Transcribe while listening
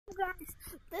guys,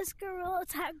 this Gorilla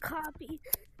Tag copy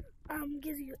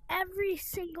gives you every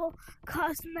single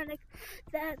cosmetic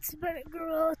that's been a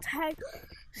Gorilla Tag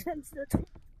since the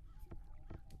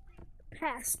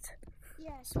past.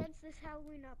 Yeah, since this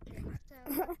Halloween update. So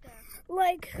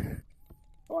let's go.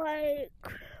 like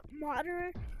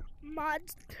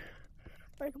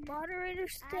moderator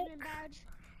stick, Admin badge.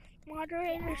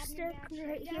 moderator stick badge.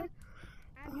 right here.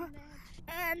 Admin badge.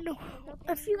 And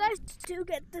if you guys do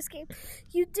get this game,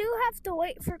 you do have to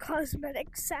wait for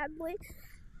cosmetics, sadly.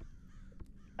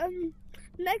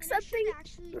 Next You update should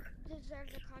actually deserve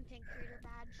the content creator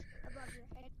badge above your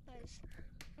head because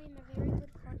I am a very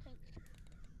good content creator.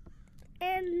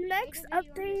 and next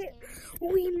update,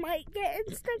 we might get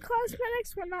instant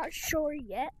cosmetics. We're not sure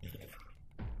yet.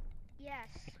 Yes,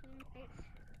 we might.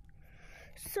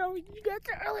 So you get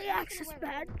the early access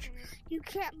badge. You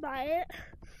can't buy it.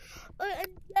 And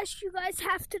yes, you guys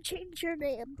have to change your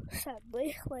name,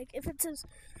 sadly. Like, if it says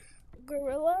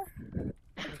Gorilla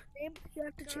name, you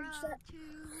have to change that. 2,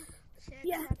 6,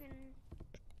 Yeah. 7.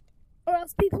 Or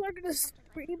else people are going to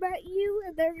scream at you,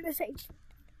 and they're going to say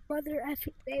mother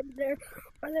effing name there,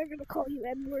 or they're going to call you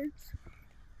N-words.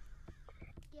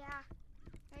 Yeah,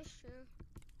 that's true.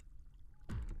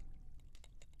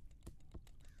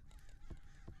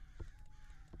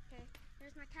 Okay,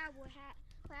 there's my cowboy hat.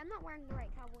 Wait, I'm not wearing the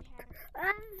right cowboy hat.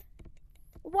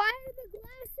 Why are the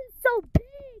glasses so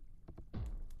big?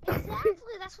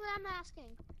 Exactly, that's what I'm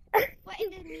asking. But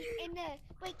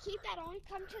wait, keep that on.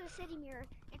 Come to the city mirror.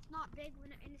 It's not big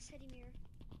when in the city mirror.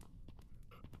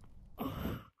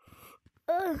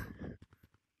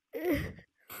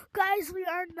 Guys, we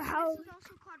are in the house. This is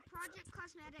also called Project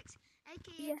Cosmetics,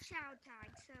 aka Child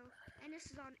Tag. So, and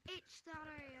this is on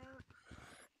itch.io.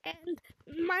 And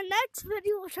my next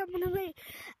video, which I'm going to make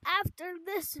after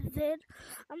this vid,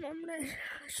 I'm going to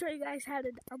show you guys how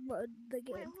to download the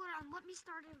game. Wait, hold on. Let me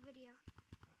start a video.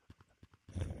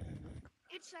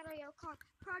 Itch.io called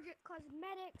Project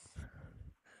Cosmetics.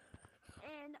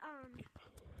 And,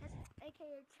 that's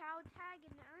aka Child Tag,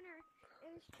 and the owner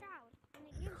is Child. And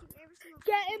it gives you every single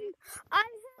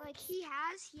and he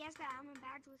has the almond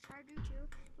badge with Charger too.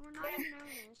 And we're not even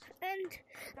owners. And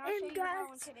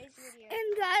guys, today's video.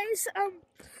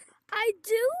 I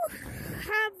do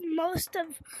have most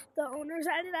of the owners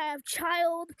added. I have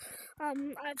Child. I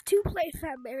have 2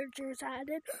 PlayFab managers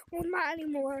added. Well, not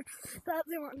anymore. The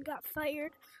other one got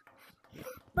fired.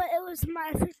 But it was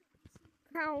my official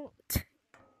account.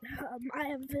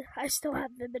 I still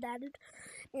have Vivid added,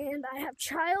 and I have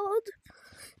Child,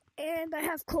 and I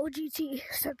have Cool GT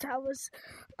since I was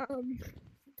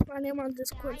my name on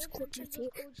Discord is Cool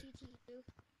GT.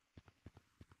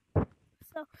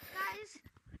 So guys,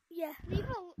 yeah, leave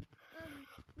a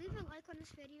like on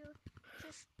this video.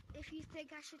 Just if you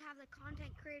think I should have the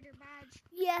content creator badge.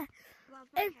 Yeah,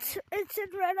 it's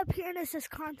in right up here, and it says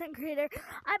content creator.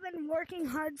 I've been working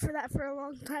hard for that for a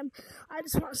long time. I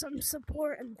just want some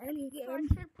support in any game. So I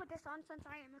should put this on since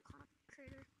I am a content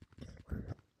creator.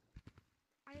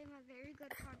 I am a very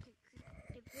good content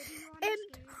creator.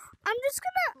 And I'm just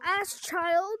gonna ask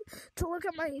Child to look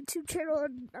at my YouTube channel,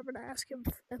 and I'm gonna ask him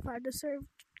if I deserve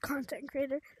content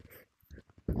creator.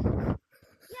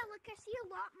 Yeah, like I see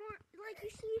a lot more, like you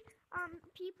see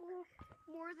people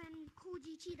more than Cool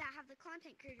GT that have the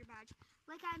content creator badge.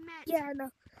 Like I met I know.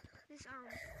 This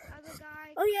other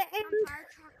guy. Oh yeah, and Fire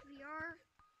Truck VR.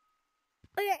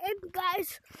 Oh yeah, and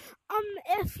guys,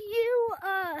 if you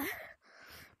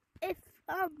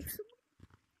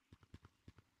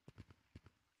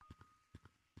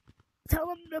tell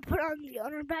them to put on the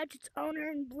owner badge, it's owner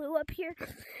in blue up here,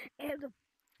 and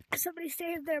somebody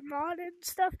saves their mod and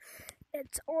stuff,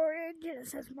 it's orange and it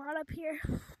says mod up here,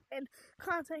 and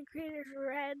content creator's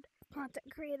red,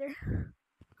 content creator.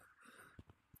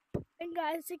 And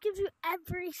guys, it gives you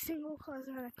every single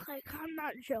cosmetic, like, I'm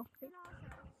not joking.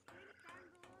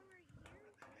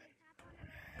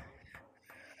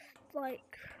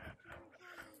 Like,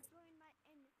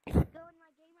 go in my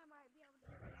game, I might be able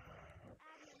to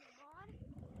add in a mod.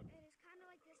 And it's kind of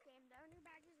like this game. The owner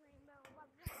badge is rainbow, but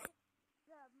the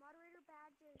moderator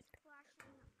badge is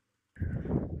flashing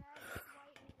red,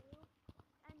 white, and blue.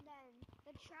 And then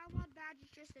the child mod badge is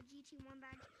just a GT1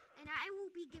 badge. And I will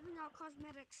be giving out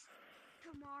cosmetics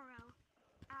tomorrow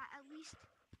at least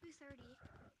 2:30.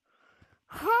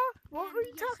 Huh? What were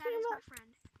you talking about?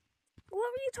 What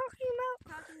were you talking about?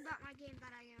 Talking about my game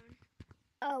that I own.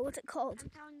 Oh, what's it called? I'm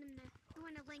telling them to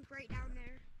join a link right down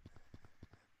there.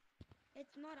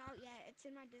 It's not out yet. It's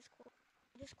in my Discord.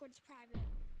 Discord's private.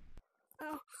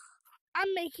 Oh,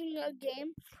 I'm making a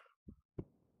game.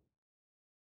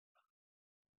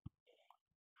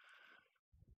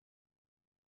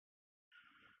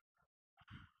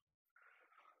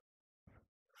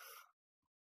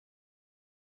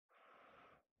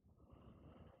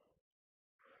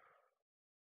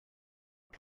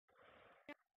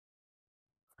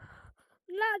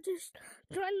 not, just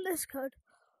join this code.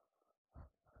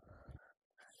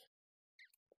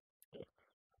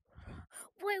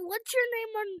 Wait, what's your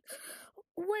name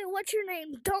on? Wait, what's your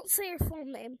name? Don't say your full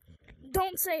name.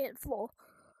 Don't say it full.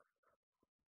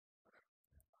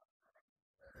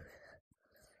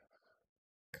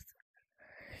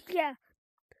 Yeah.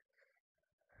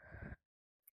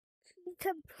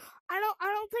 I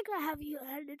don't think I have you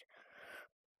added.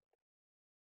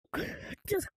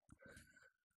 Just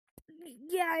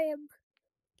yeah, I am.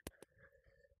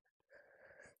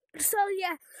 So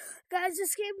yeah, guys,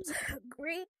 this game's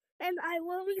great, and I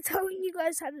will be telling you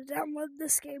guys how to download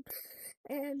this game.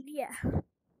 And yeah,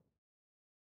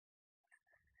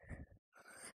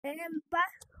 and bye,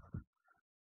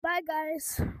 bye,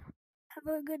 guys. Have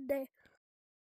a good day.